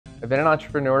I've been an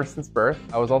entrepreneur since birth.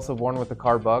 I was also born with a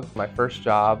car bug. My first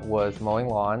job was mowing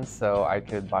lawns so I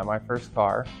could buy my first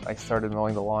car. I started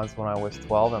mowing the lawns when I was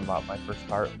 12 and bought my first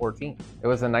car at 14. It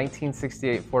was a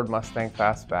 1968 Ford Mustang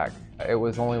Fastback. It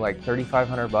was only like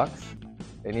 $3,500.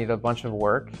 It needed a bunch of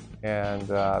work, and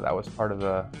that was part of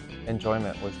the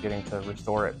enjoyment, was getting to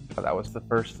restore it. That was the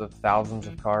first of thousands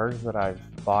of cars that I've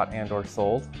bought and or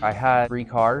sold. I had 3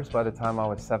 cars by the time I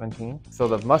was 17. So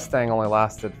the Mustang only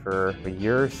lasted for a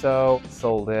year or so.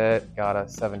 Sold it, got a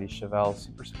 70 Chevelle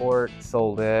Super Sport,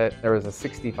 sold it. There was a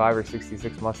 65 or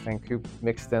 66 Mustang Coupe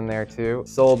mixed in there too.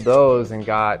 Sold those and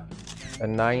got a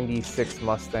 96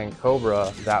 Mustang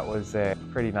Cobra. That was a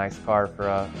pretty nice car for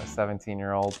a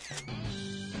 17-year-old.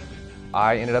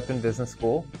 I ended up in business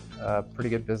school, a pretty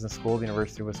good business school, the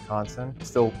University of Wisconsin.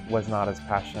 Still was not as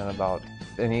passionate about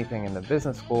anything in the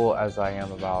business school as I am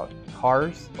about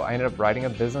cars. I ended up writing a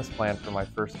business plan for my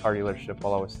first car dealership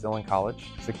while I was still in college.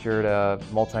 Secured a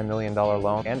multi-million-dollar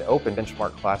loan and opened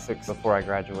Benchmark Classics before I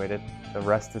graduated. The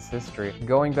rest is history.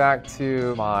 Going back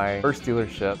to my first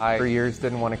dealership, I for years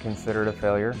didn't want to consider it a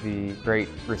failure. The Great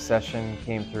Recession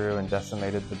came through and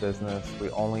decimated the business. We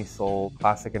only sold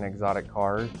classic and exotic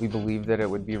cars. We believed that it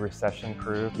would be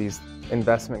recession-proof. These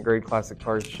investment-grade classic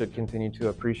cars should continue to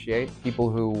appreciate. People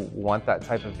who want that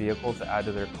type of vehicle to add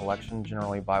to their collection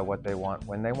generally buy what they want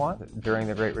when they want. During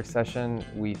the Great Recession,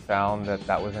 we found that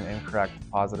that was an incorrect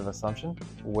positive assumption.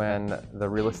 When the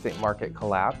real estate market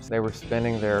collapsed, they were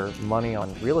spending their money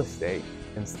on real estate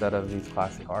instead of these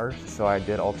classic cars. So I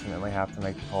did ultimately have to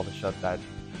make the call to shut that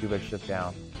dealership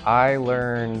down. I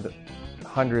learned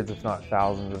hundreds, if not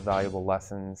thousands, of valuable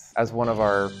lessons. As one of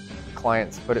our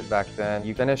clients put it back then,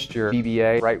 you finished your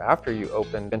BBA right after you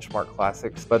opened Benchmark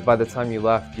Classics, but by the time you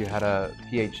left, you had a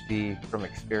PhD from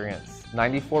experience.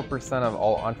 94% of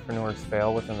all entrepreneurs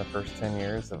fail within the first 10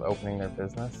 years of opening their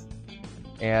business.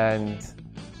 And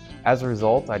as a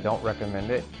result, I don't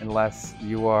recommend it unless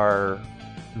you are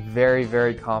very,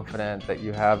 very confident that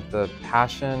you have the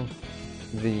passion,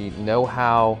 the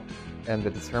know-how, and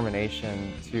the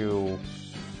determination to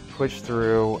push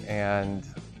through and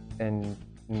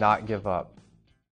not give up.